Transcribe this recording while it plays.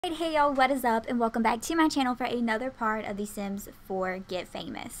Hey y'all, what is up, and welcome back to my channel for another part of The Sims 4 Get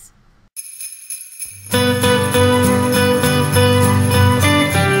Famous.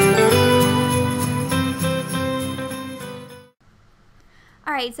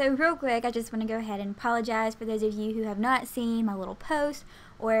 Alright, so real quick, I just want to go ahead and apologize for those of you who have not seen my little post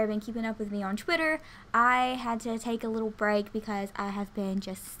or been keeping up with me on Twitter. I had to take a little break because I have been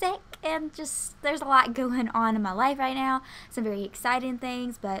just sick and there's a lot going on in my life right now. Some very exciting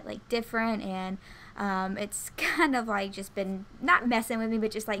things, but like different, and it's kind of like just been not messing with me,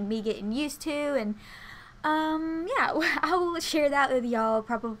 but just like me getting used to, and yeah, I will share that with y'all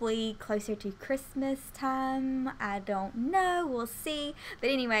probably closer to Christmas time. I don't know, we'll see. But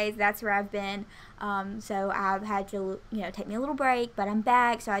anyways, that's where I've been. So I've had to, take me a little break, but I'm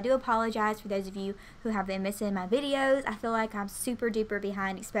back. So I do apologize for those of you who have been missing my videos. I feel like I'm super duper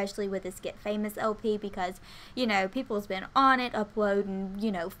behind, especially with this Get Famous LP, because, people's been on it, uploading,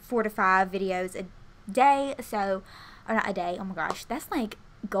 4 to 5 videos a day. So, or not a day, oh my gosh, that's like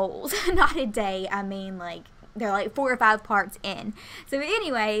goals, not a day. I mean, like, they're like 4 or 5 parts in. So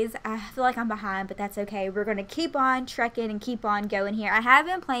anyways, I feel like I'm behind, but that's okay. We're gonna keep on trekking and keep on going here. I have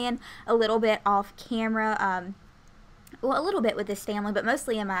been playing a little bit off camera, well, a little bit with this family, but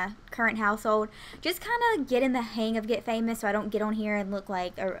mostly in my current household, just kind of getting the hang of Get Famous so I don't get on here and look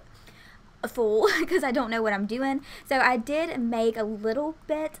like a fool because I don't know what I'm doing. So I did make a little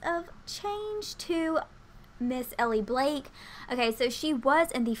bit of change to Miss Ellie Blake. Okay, so she was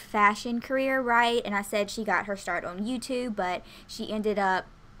in the fashion career, right? And I said she got her start on YouTube, but she ended up,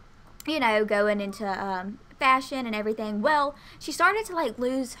 going into fashion and everything. Well, she started to like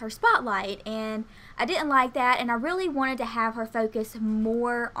lose her spotlight, and I didn't like that, and I really wanted to have her focus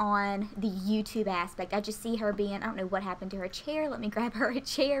more on the YouTube aspect. I just see her being, I don't know what happened to her chair. Let me grab her a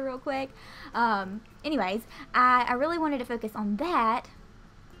chair real quick. Anyways, I really wanted to focus on that,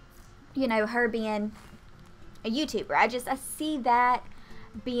 her being a YouTuber. I see that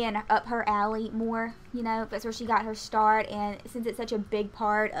being up her alley more, that's where she got her start, and since it's such a big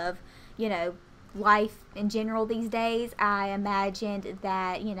part of, life in general these days, I imagined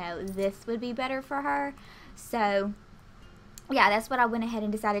that, this would be better for her. So yeah, that's what I went ahead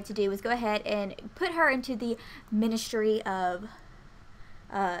and decided to do, was go ahead and put her into the Ministry of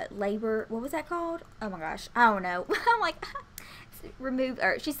Labor. What was that called? Oh my gosh, I don't know. I'm like,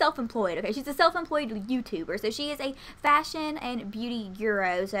 she's self-employed. Okay, she's a self-employed YouTuber, so she is a fashion and beauty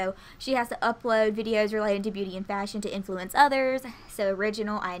guru, so she has to upload videos related to beauty and fashion to influence others. So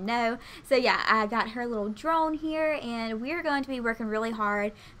original, I know. So yeah, I got her little drone here, and we're going to be working really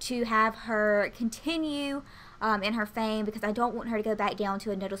hard to have her continue in her fame, because I don't want her to go back down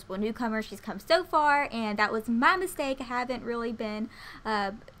to a noticeable newcomer. She's come so far, and that was my mistake. I haven't really been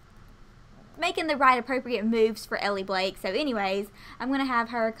making the right appropriate moves for Ellie Blake. So anyways, I'm gonna have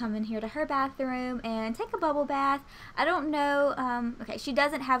her come in here to her bathroom and take a bubble bath. I don't know, okay, she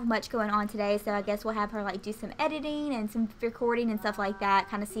doesn't have much going on today, so I guess we'll have her like do some editing and some recording and stuff like that,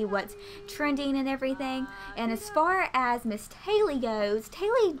 kind of see what's trending and everything. And as far as Miss Teylie goes,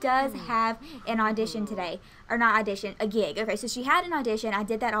 Teylie does have an audition today, or not audition, a gig. Okay, so she had an audition. I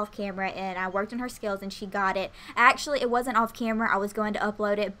did that off camera, and I worked on her skills, and she got it. Actually, it wasn't off camera. I was going to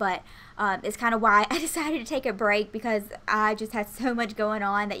upload it, but it's kind of why I decided to take a break, because I just had so much going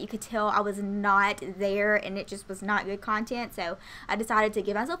on that you could tell I was not there, and it just was not good content. So I decided to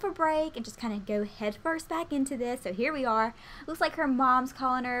give myself a break and just kind of go head first back into this. So here we are. Looks like her mom's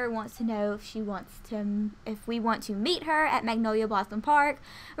calling her, wants to know if we want to meet her at Magnolia Blossom Park.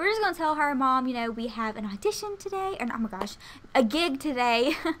 We're just gonna tell her, Mom, we have an audition today, or oh my gosh, a gig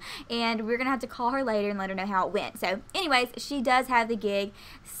today, and we're gonna have to call her later and let her know how it went. So anyways, she does have the gig,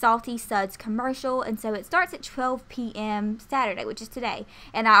 Salty Suds commercial, and so it starts at 12 p.m. Saturday, which is today,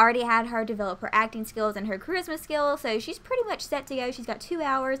 and I already had her develop her acting skills and her charisma skills, so she's pretty much set to go. She's got 2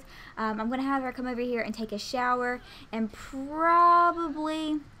 hours. I'm gonna have her come over here and take a shower and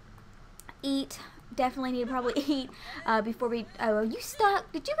probably eat. Definitely need to probably eat before we, oh, are you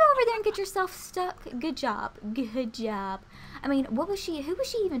stuck? Did you go over there and get yourself stuck? Good job. Good job. I mean, who was she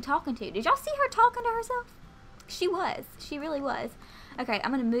even talking to? Did y'all see her talking to herself? She was. She really was. Okay,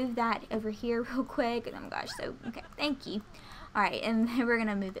 I'm going to move that over here real quick. Oh my gosh, so, okay, thank you. Alright, and then we're going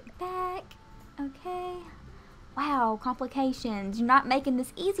to move it back. Okay. Wow, complications. You're not making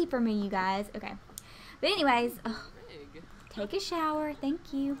this easy for me, you guys. Okay. But anyways, take a shower.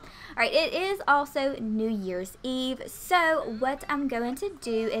 Thank you. Alright, it is also New Year's Eve, so what I'm going to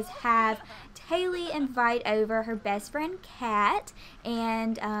do is have Teylie invite over her best friend Kat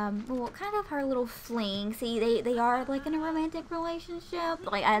and well, kind of her little fling. See, they are like in a romantic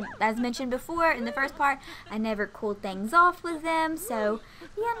relationship. Like as mentioned before in the first part, I never cooled things off with them, so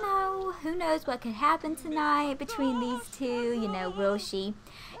you know, who knows what could happen tonight between these two. You know, will she,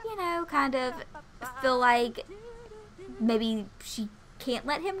 you know, kind of feel like maybe she can't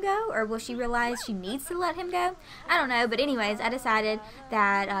let him go, or will she realize she needs to let him go? I don't know, but anyways, I decided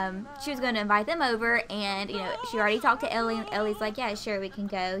that she was going to invite them over, and you know, she already talked to Ellie, and Ellie's like, yeah, sure, we can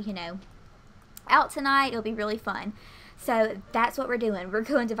go, you know, out tonight, it'll be really fun. So that's what we're doing. We're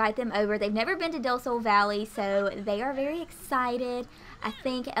going to invite them over. They've never been to Del Sol Valley, so they are very excited. I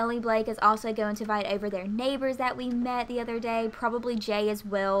think Ellie Blake is also going to invite over their neighbors that we met the other day. Probably Jay as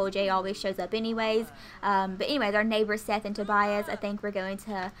well. Jay always shows up anyways. But anyways, our neighbors Seth and Tobias, I think we're going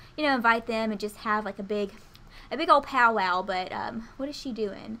to, you know, invite them and just have like a big old powwow. But what is she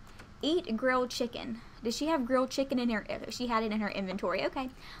doing? Eat grilled chicken. Does she have grilled chicken in her? She had it in her inventory. Okay,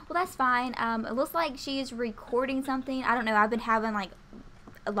 well that's fine. It looks like she's recording something. I don't know. I've been having like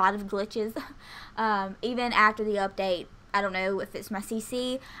a lot of glitches, even after the update. I don't know if it's my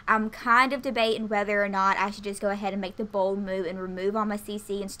CC. I'm kind of debating whether or not I should just go ahead and make the bold move and remove all my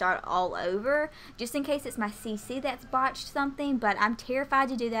CC and start all over, just in case it's my CC that's botched something, but I'm terrified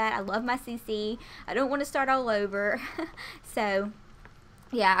to do that. I love my CC. I don't want to start all over. So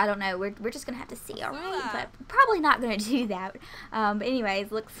yeah, I don't know. We're just going to have to see, alright? But probably not going to do that. But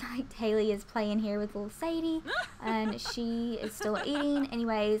anyways, looks like Teylie is playing here with little Sadie. And she is still eating.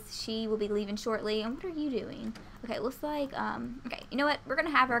 Anyways, she will be leaving shortly. And what are you doing? Okay, it looks like, okay, you know what? We're going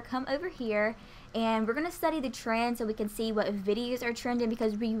to have her come over here. And we're going to study the trends so we can see what videos are trending,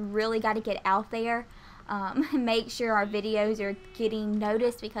 because we really got to get out there. Make sure our videos are getting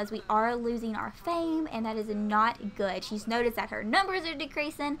noticed, because we are losing our fame, and that is not good. She's noticed that her numbers are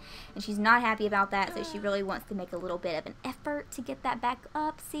decreasing, and she's not happy about that, so she really wants to make a little bit of an effort to get that back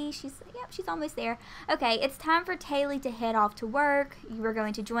up. See, she's almost there. Okay, it's time for Teylie to head off to work. You are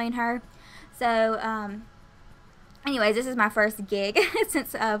going to join her. So, anyways, this is my first gig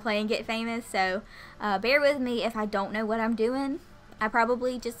since playing Get Famous, so bear with me if I don't know what I'm doing.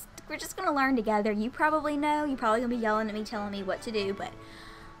 We're just going to learn together. You probably know. You're probably going to be yelling at me, telling me what to do, but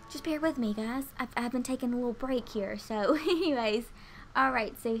just bear with me, guys. I've been taking a little break here. So anyways,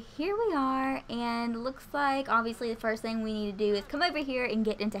 alright, so here we are, and looks like obviously the first thing we need to do is come over here and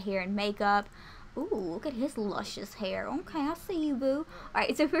get into hair and makeup. Ooh, look at his luscious hair. Okay, I see you, boo.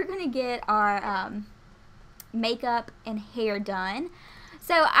 Alright, so we're going to get our makeup and hair done.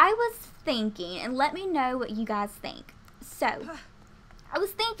 So I was thinking, and let me know what you guys think. So I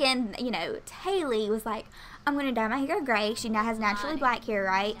was thinking, you know, Teylie was like, I'm going to dye my hair gray. She now has naturally black hair,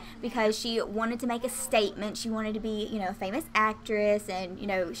 right? Because she wanted to make a statement. She wanted to be, you know, a famous actress, and, you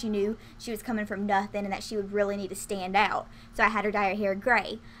know, she knew she was coming from nothing and that she would really need to stand out. So I had her dye her hair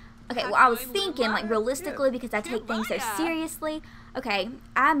gray. Okay, well, I was thinking, like, realistically, because I take things so seriously, okay,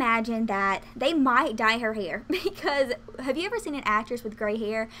 I imagine that they might dye her hair, because have you ever seen an actress with gray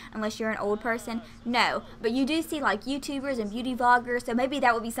hair, unless you're an old person? No, but you do see, like, YouTubers and beauty vloggers, so maybe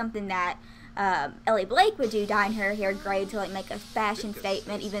that would be something that Ellie Blake would do, dyeing her hair gray to, like, make a fashion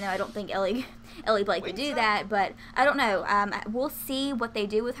statement, even though I don't think Ellie Blake would do that, but I don't know. We'll see what they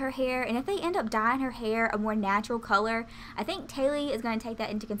do with her hair, and if they end up dyeing her hair a more natural color, I think Teylie is going to take that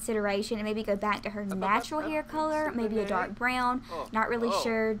into consideration and maybe go back to her natural hair color, maybe a dark brown, not really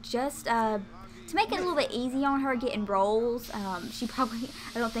sure, just to make it a little bit easy on her getting roles. She probably,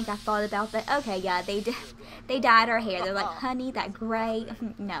 I don't think I thought about that. Okay, yeah, they dyed her hair. They're like, honey, that gray,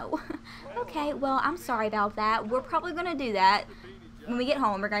 no. Okay, well, I'm sorry about that. We're probably going to do that. When we get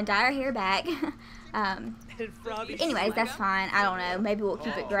home, we're going to dye our hair back. Anyways, that's fine. I don't know. Maybe we'll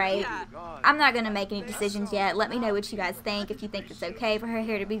keep it gray. I'm not going to make any decisions yet. Let me know what you guys think. If you think it's okay for her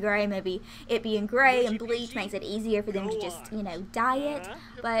hair to be gray, maybe it being gray and bleach makes it easier for them to just, you know, dye it.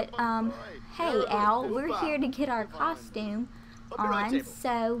 But, hey, Al, we're here to get our costume on,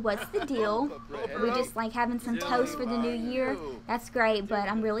 so what's the deal? We're just like having some toast for the new year. That's great, but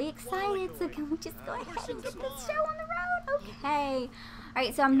I'm really excited, so can we just go ahead and get this show on the road? Okay.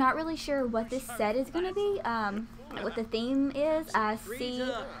 Alright, so I'm not really sure what this set is going to be, what the theme is. I see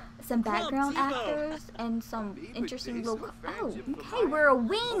some background actors and some interesting little, oh, okay, we're a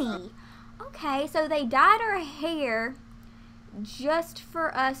weenie. Okay, so they dyed our hair just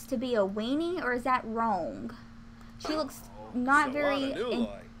for us to be a weenie, or is that wrong? She looks not very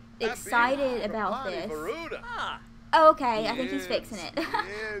excited about this. Oh, okay, I think he's fixing it.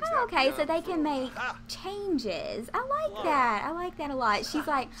 Oh, okay, so they can make changes. I like that. I like that a lot. She's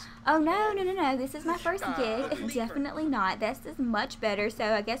like, oh, no, this is my first gig. Definitely not. This is much better. So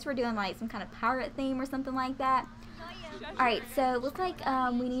I guess we're doing like some kind of pirate theme or something like that. Alright, so looks like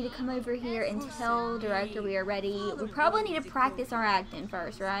we need to come over here and tell director we are ready. We probably need to practice our acting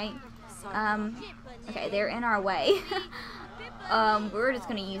first, right? Okay, they're in our way. We're just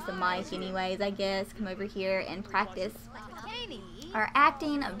gonna use the mic anyways, I guess. Come over here and practice our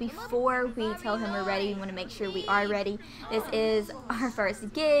acting before we tell him we're ready. We want to make sure we are ready. This is our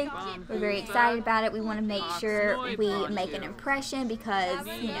first gig. We're very excited about it. We want to make sure we make an impression because,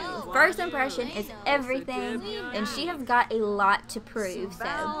 you know, first impression is everything, and she has got a lot to prove.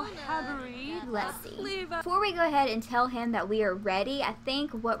 So let's see. Before we go ahead and tell him that we are ready, I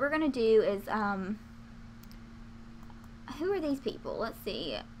think what we're gonna do is who are these people? Let's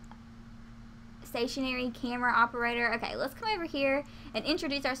see. Stationary camera operator. Okay, let's come over here and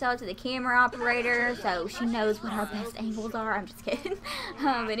introduce ourselves to the camera operator so she knows what our best angles are. I'm just kidding.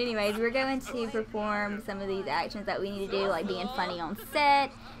 But anyways, we're going to perform some of these actions that we need to do, like being funny on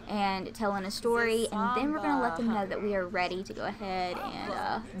set and telling a story, and then we're going to let them know that we are ready to go ahead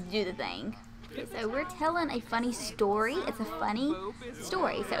and do the thing. Okay, so we're telling a funny story. It's a funny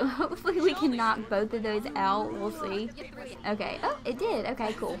story, so hopefully we can knock both of those out. We'll see. Okay. Oh, it did.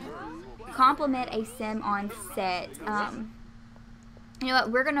 Okay, cool. Compliment a sim on set. You know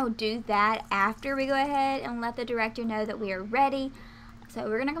what? We're going to do that after we go ahead and let the director know that we are ready. So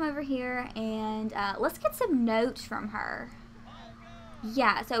we're going to come over here and let's get some notes from her.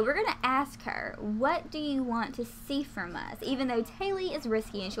 Yeah, so we're going to ask her, what do you want to see from us? Even though Teylie is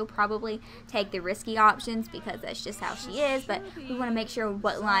risky and she'll probably take the risky options because that's just how she is, but we want to make sure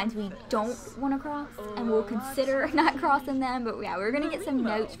what lines we don't want to cross, and we'll consider not crossing them. But yeah, we're going to get some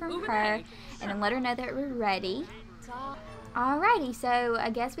notes from her and then let her know that we're ready. Alrighty, so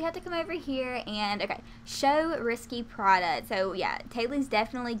I guess we have to come over here and, okay, show risky product. So yeah, Teylie's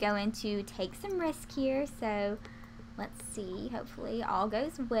definitely going to take some risk here, so let's see, hopefully all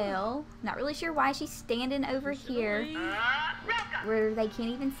goes well. Not really sure why she's standing over here where they can't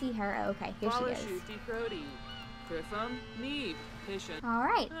even see her. Oh, okay, here she goes.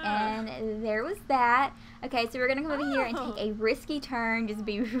 Alright, and there was that. Okay, so we're going to come over here and take a risky turn, just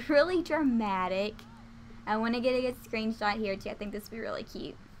be really dramatic. I want to get a good screenshot here too. I think this would be really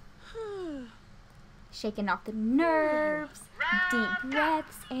cute. Shaking off the nerves, deep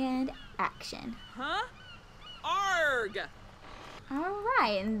breaths, and action. Huh? Arg!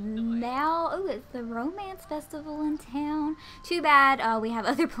 Alright, and now, oh, it's the romance festival in town. Too bad we have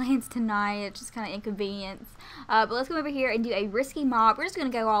other plans tonight. It's just kind of inconvenience. But let's go over here and do a risky mob. We're just going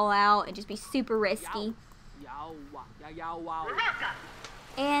to go all out and just be super risky.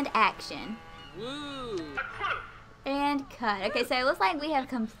 And action. Woo. And cut. Okay, so it looks like we have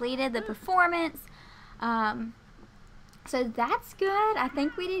completed the performance. So that's good. I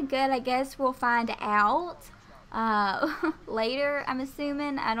think we did good. I guess we'll find out later, I'm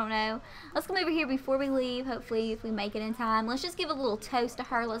assuming. I don't know. Let's come over here before we leave. Hopefully, if we make it in time. Let's just give a little toast to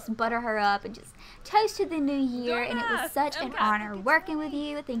her. Let's butter her up and just toast to the new year. And it was such an honor working with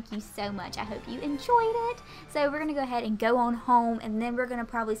you. Thank you so much. I hope you enjoyed it. So we're going to go ahead and go on home. And then we're going to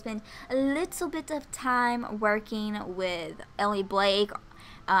probably spend a little bit of time working with Ellie Blake.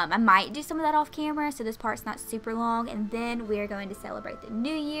 I might do some of that off camera, so this part's not super long. And then we're going to celebrate the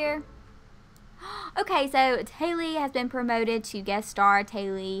new year. Okay, so Teylie has been promoted to guest star.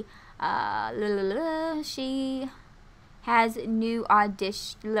 Teylie, she has new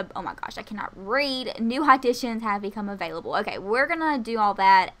audition. Oh my gosh, I cannot read. New auditions have become available. Okay, we're gonna do all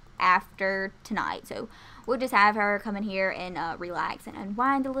that after tonight. So we'll just have her come in here and relax and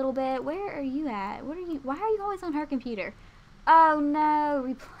unwind a little bit. Where are you at? What are you? Why are you always on her computer? Oh no,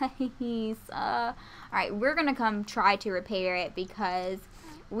 replace. Alright, we're gonna come try to repair it because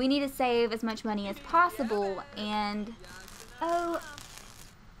we need to save as much money as possible. And oh,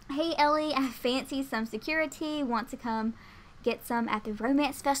 hey Ellie, I fancy some security. Want to come get some at the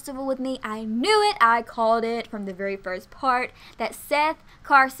romance festival with me? I knew it. I called it from the very first part. That Seth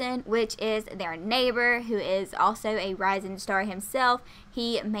Carson, which is their neighbor, who is also a rising star himself.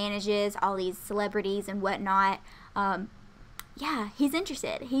 He manages all these celebrities and whatnot. Yeah, he's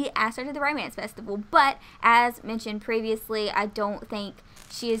interested. He asked her to the romance festival, but as mentioned previously, I don't think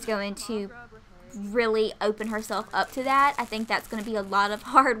she is going to really open herself up to that. I think that's going to be a lot of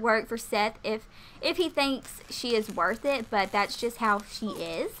hard work for Seth if he thinks she is worth it, but that's just how she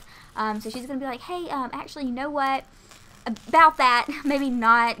is. So she's going to be like, hey, actually, you know what? About that, maybe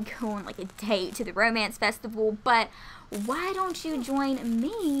not go on like a date to the romance festival, but why don't you join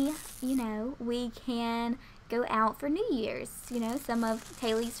me? You know, we can go out for New Year's. You know, some of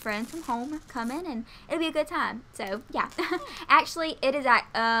Teylie's friends from home are coming, and it'll be a good time. So, yeah. Actually, it is at,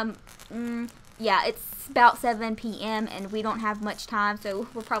 yeah, it's about 7 p.m. and we don't have much time, so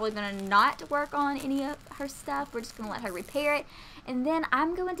we're probably going to not work on any of her stuff. We're just going to let her repair it. And then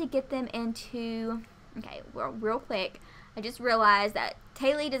I'm going to get them into, okay, well, real quick, I just realized that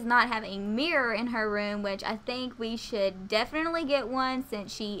Teylie does not have a mirror in her room, which I think we should definitely get one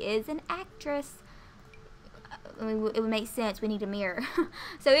since she is an actress. I mean, it would make sense. We need a mirror.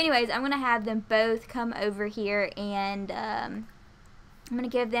 So anyways, I'm going to have them both come over here, and I'm going to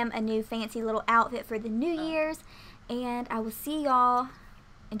give them a new fancy little outfit for the New Year's, and I will see y'all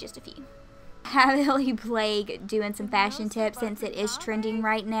in just a few. Have Ellie Blake doing some fashion tips since it is trending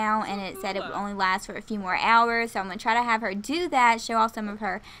right now, and it said it would only last for a few more hours, so I'm going to try to have her do that, show off some of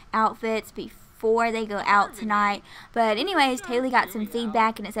her outfits before they go out tonight. But anyways, Teylie got some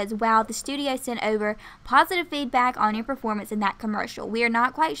feedback, and it says, wow, the studio sent over positive feedback on your performance in that commercial. We are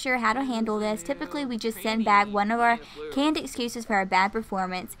not quite sure how to handle this. Typically, we just send back one of our canned excuses for our bad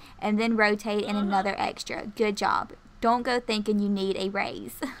performance and then rotate in another extra. Good job. Don't go thinking you need a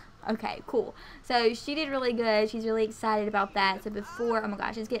raise. Okay, cool. So she did really good. She's really excited about that. So before, oh my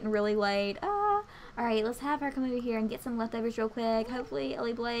gosh, it's getting really late. Alright, let's have her come over here and get some leftovers real quick. Hopefully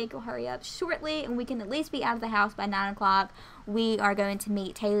Ellie Blake will hurry up shortly and we can at least be out of the house by 9 o'clock. We are going to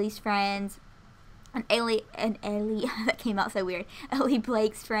meet Teylie's friends. And Ellie, that came out so weird. Ellie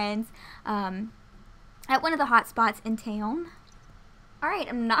Blake's friends at one of the hot spots in town. Alright,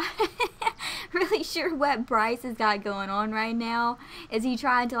 I'm not really sure what Bryce has got going on right now. Is he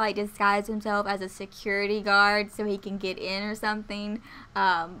trying to like disguise himself as a security guard so he can get in or something?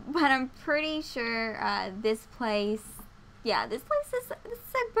 But I'm pretty sure this place, yeah, this place is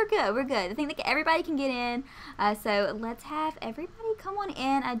we're good. We're good. I think that everybody can get in. So let's have everybody come on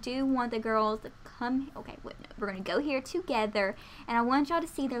in. I do want the girls to come. Okay, wait, no, we're gonna go here together, and I want y'all to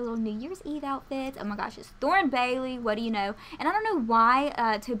see their little New Year's Eve outfits. Oh my gosh, it's Thorn Bailey. What do you know? And I don't know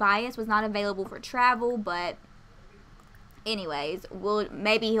why Tobias was not available for travel, but anyways,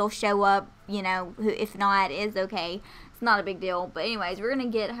 maybe he'll show up. You know, if not, it's okay. It's not a big deal. But anyways, we're gonna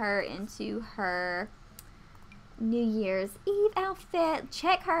get her into her New Year's Eve outfit.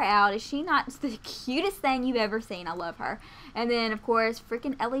 Check her out. Is she not the cutest thing you've ever seen? I love her. And then of course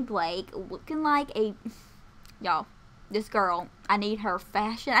freaking Ellie Blake looking like a, y'all, this girl, I need her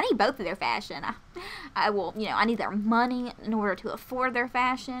fashion. I need both of their fashion. I will, you know, I need their money in order to afford their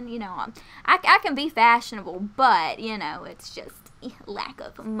fashion. You know, I can be fashionable, but you know, it's just lack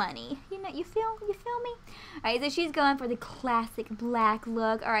of money. You know, you feel me? Alright, so she's going for the classic black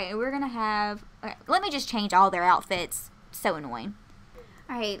look. Alright, we're gonna have, let me just change all their outfits. So annoying.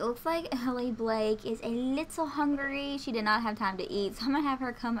 Alright, it looks like Ellie Blake is a little hungry. She did not have time to eat, so I'm gonna have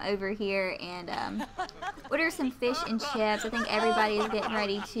her come over here and order some fish and chips. I think everybody is getting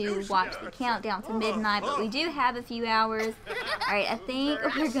ready to watch the countdown to midnight, but we do have a few hours. Alright, I think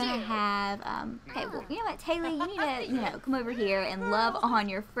we're gonna have, okay, well, you know what, Teylie, you need to, you know, come over here and love on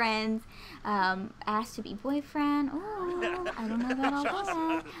your friends. Asked to be boyfriend. Oh, I don't know about all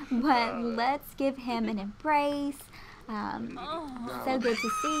that, but let's give him an embrace. So good to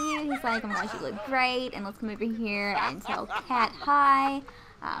see you. He's like, oh my gosh, you look great. And let's come over here and tell Kat hi.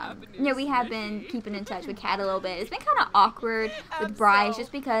 You know, we have been keeping in touch with Kat a little bit. It's been kind of awkward with Bryce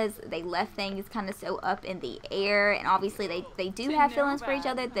just because they left things kind of so up in the air. And obviously they do have feelings for each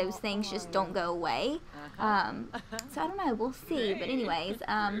other. Those things just don't go away. So I don't know. We'll see. But anyways,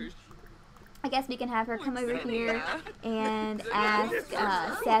 I guess we can have her come over here and ask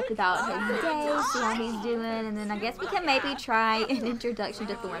Seth about his day, see how he's doing, and then I guess we can maybe try an introduction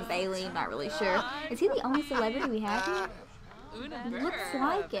to Thorn Bailey. I'm not really sure. Is he the only celebrity we have here? Looks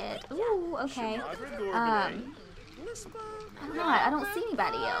like it. Ooh, okay. I don't know. I don't see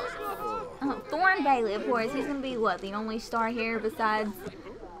anybody else. Oh, Thorn Bailey, of course. He's gonna be what? The only star here besides.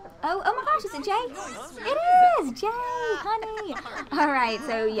 Oh my gosh, is it Jay? It is! Jay, honey! Alright,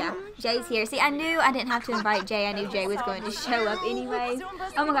 so yeah, Jay's here. See, I knew I didn't have to invite Jay. I knew Jay was going to show up anyways.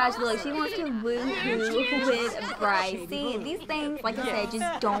 Oh my gosh, look, she wants to woo-hoo with Bryce. See, these things, like I said,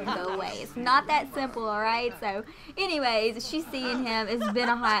 just don't go away. It's not that simple, alright? So, anyways, she's seeing him. It's been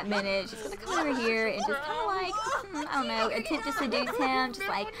a hot minute. She's going to come over here and just kind of like, I don't know, attempt to seduce him. Just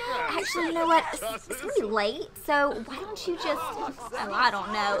like, actually, you know what? It's going to be late, so why don't you just, oh, I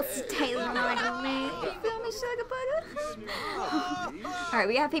don't know. Stay the night with me. You feel me, sugar butter? Alright,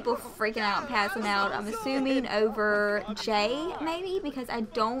 we have people freaking out and passing out. I'm assuming over Jay, maybe, because I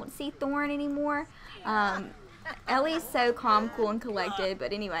don't see Thorn anymore. Ellie's so calm, cool, and collected,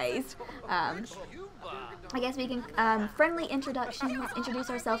 but anyways, I guess we can, friendly introduction. Let's introduce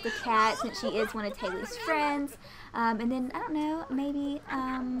ourselves to Kat since she is one of Taylor's friends. And then, I don't know, maybe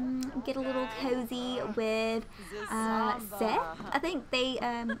get a little cozy with Seth. I think they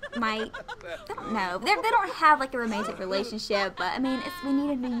might, I don't know. They don't have like a romantic relationship, but I mean, we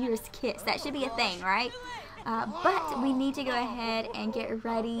need a New Year's kiss. That should be a thing, right? But we need to go ahead and get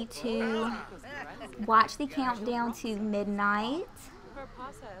ready to watch the countdown to midnight.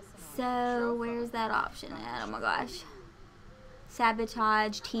 So, where's that option at? Oh my gosh.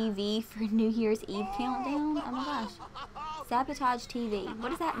 Sabotage TV for New Year's Eve countdown? Oh my gosh. Sabotage TV. What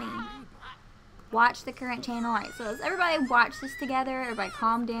does that mean? Watch the current channel. Alright, so let's everybody watch this together. Everybody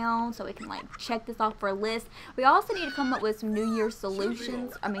calm down so we can like check this off for a list. We also need to come up with some New Year's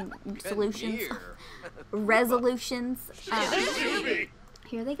solutions. I mean, solutions. Resolutions.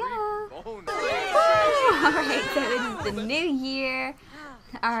 Here they go. Alright, so it is the new year.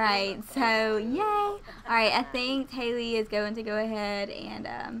 Alright, so yay. Alright, I think Teylie is going to go ahead and,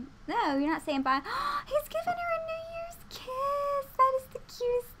 no, you're not saying bye. He's giving her a New Year's kiss. That is the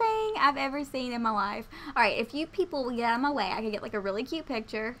cutest thing I've ever seen in my life. Alright, if you people will get out of my way, I could get like a really cute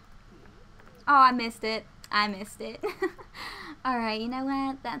picture. Oh, I missed it. I missed it. Alright, you know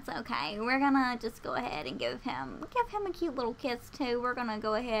what? That's okay. We're gonna just go ahead and give him a cute little kiss too. We're gonna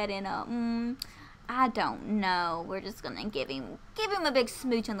go ahead and, I don't know. We're just gonna give him a big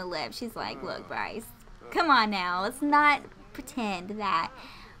smooch on the lips. She's like, look, Bryce, come on now. Let's not pretend that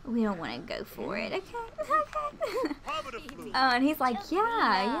we don't want to go for it. Okay, okay. Oh, and he's like,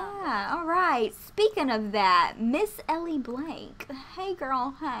 yeah, all right. Speaking of that, Miss Ellie Blake. Hey,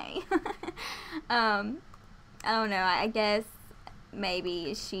 girl, hey. I don't know. I guess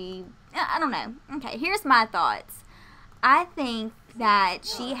maybe I don't know. Okay, here's my thoughts. I think that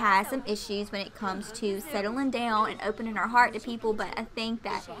she has some issues when it comes to settling down and opening her heart to people, but I think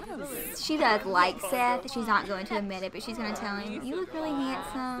that she does like Seth. She's not going to admit it, but she's going to tell him, you look really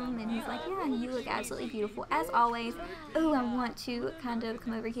handsome, and he's like, yeah, you look absolutely beautiful, as always. Oh, I want to kind of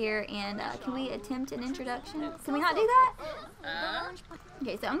come over here, and can we attempt an introduction? Can we not do that?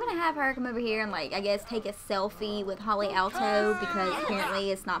 Okay, so I'm going to have her come over here and, like, I guess take a selfie with Holly Alto, because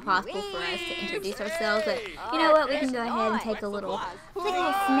apparently it's not possible for us to introduce ourselves, but you know what, we can go ahead and take a little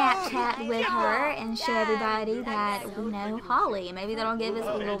Snapchat with her and show everybody that we know Holly, and maybe that'll give us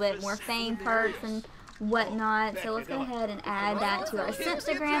a little bit more fame, perks, and whatnot. So let's go ahead and add that to our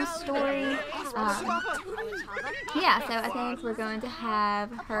Instagram story. Yeah, so I think we're going to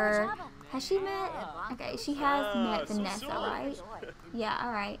have her. Has she met? Okay, she has met Vanessa, right? Yeah,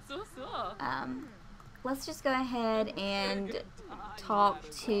 alright. Let's just go ahead and talk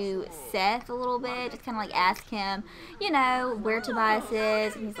to Seth a little bit. Just kind of like ask him, you know, where Tobias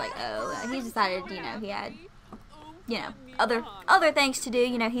is. And he's like, oh, he decided, you know, he had, you know, other things to do.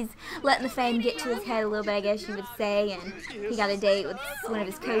 You know, he's letting the fame get to his head a little bit, I guess you would say. And he got a date with one of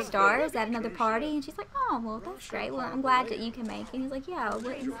his co-stars at another party. And she's like, oh, well, that's great. Well, I'm glad that you can make it. And he's like, yeah,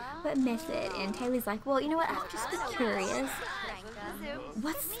 but miss it. And Taylor's like, well, you know what? I've just been curious.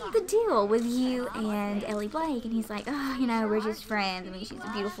 What's the deal with you and Ellie Blake? And he's like, oh, you know, we're just friends. I mean, she's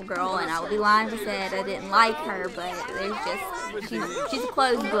a beautiful girl, and I would be lying if I said I didn't like her, but there's just, she's a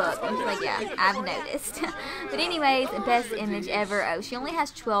closed book. And she's like, yeah, I've noticed. But anyways, best image ever. Oh, she only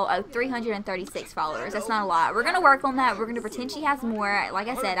has 336 followers. That's not a lot. We're going to work on that. We're going to pretend she has more. Like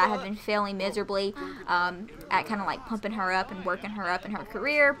I said, I have been failing miserably at kind of like pumping her up and working her up in her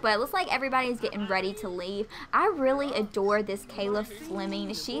career, but it looks like everybody's getting ready to leave. I really adore this Kayla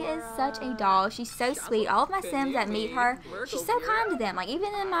Fleming. She is such a doll. She's so sweet. All of my Sims that meet her, she's so kind to them. Like,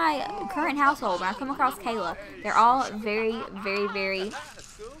 even in my current household, when I come across Kayla, they're all very, very, very,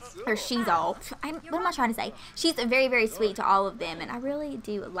 or she's all, what am I trying to say? She's very, very sweet to all of them, and I really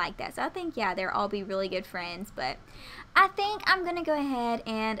do like that. So I think, yeah, they'll all be really good friends, but I think I'm going to go ahead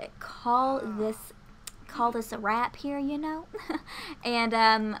and call this a wrap here, you know.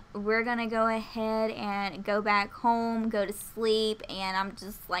 And we're gonna go ahead and go back home, go to sleep, and I'm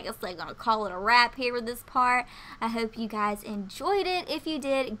just, like I said, gonna call it a wrap here with this part. I hope you guys enjoyed it. If you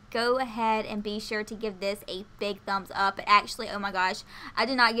did, go ahead and be sure to give this a big thumbs up. But actually, oh my gosh, I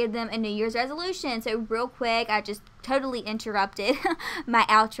did not give them a New Year's resolution, so real quick, I just totally interrupted my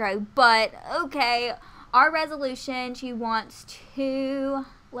outro. But okay, our resolution, she wants to,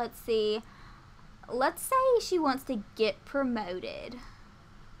 let's say she wants to get promoted.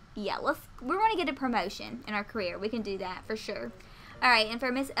 Yeah, we're going to get a promotion in our career. We can do that for sure. Alright, and for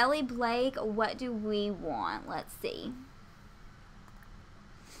Miss Ellie Blake, what do we want? Let's see.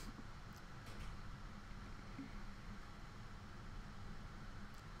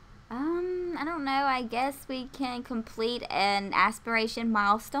 I don't know, I guess we can complete an aspiration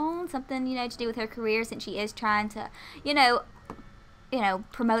milestone, something, you know, to do with her career, since she is trying to, you know,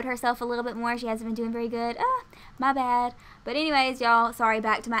 promote herself a little bit more. She hasn't been doing very good. My bad. But anyways, y'all, sorry,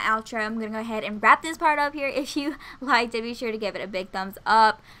 back to my outro. I'm gonna go ahead and wrap this part up here. If you liked it, be sure to give it a big thumbs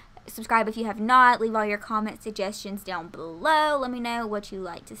up. Subscribe if you have not. Leave all your comment suggestions down below. Let me know what you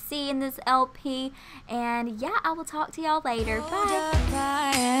like to see in this LP. And yeah, I will talk to y'all later. Bye.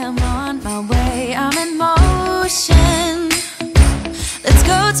 I am on my way. I'm in motion. Let's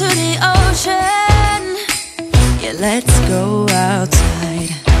go to the ocean. Yeah, let's go outside.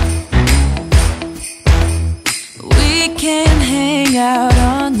 We can hang out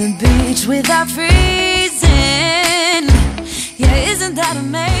on the beach with our freedom.